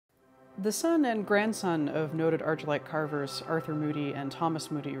The son and grandson of noted argillite carvers Arthur Moody and Thomas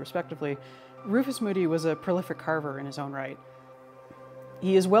Moody, respectively, Rufus Moody was a prolific carver in his own right.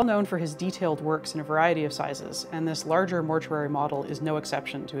 He is well known for his detailed works in a variety of sizes, and this larger mortuary model is no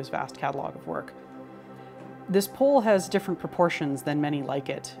exception to his vast catalogue of work. This pole has different proportions than many like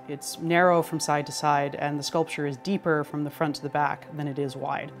it. It's narrow from side to side, and the sculpture is deeper from the front to the back than it is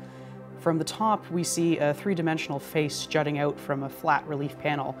wide. From the top, we see a three-dimensional face jutting out from a flat relief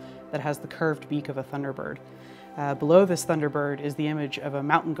panel that has the curved beak of a thunderbird. Below this thunderbird is the image of a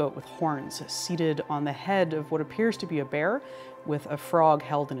mountain goat with horns, seated on the head of what appears to be a bear, with a frog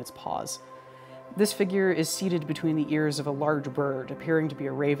held in its paws. This figure is seated between the ears of a large bird, appearing to be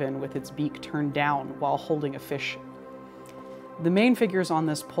a raven with its beak turned down while holding a fish. The main figures on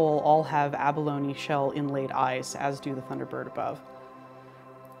this pole all have abalone shell inlaid eyes, as do the thunderbird above.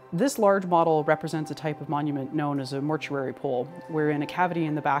 This large model represents a type of monument known as a mortuary pole, wherein a cavity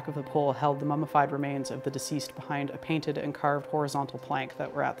in the back of the pole held the mummified remains of the deceased behind a painted and carved horizontal plank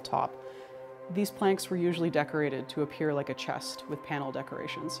that were at the top. These planks were usually decorated to appear like a chest with panel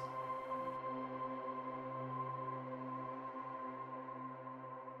decorations.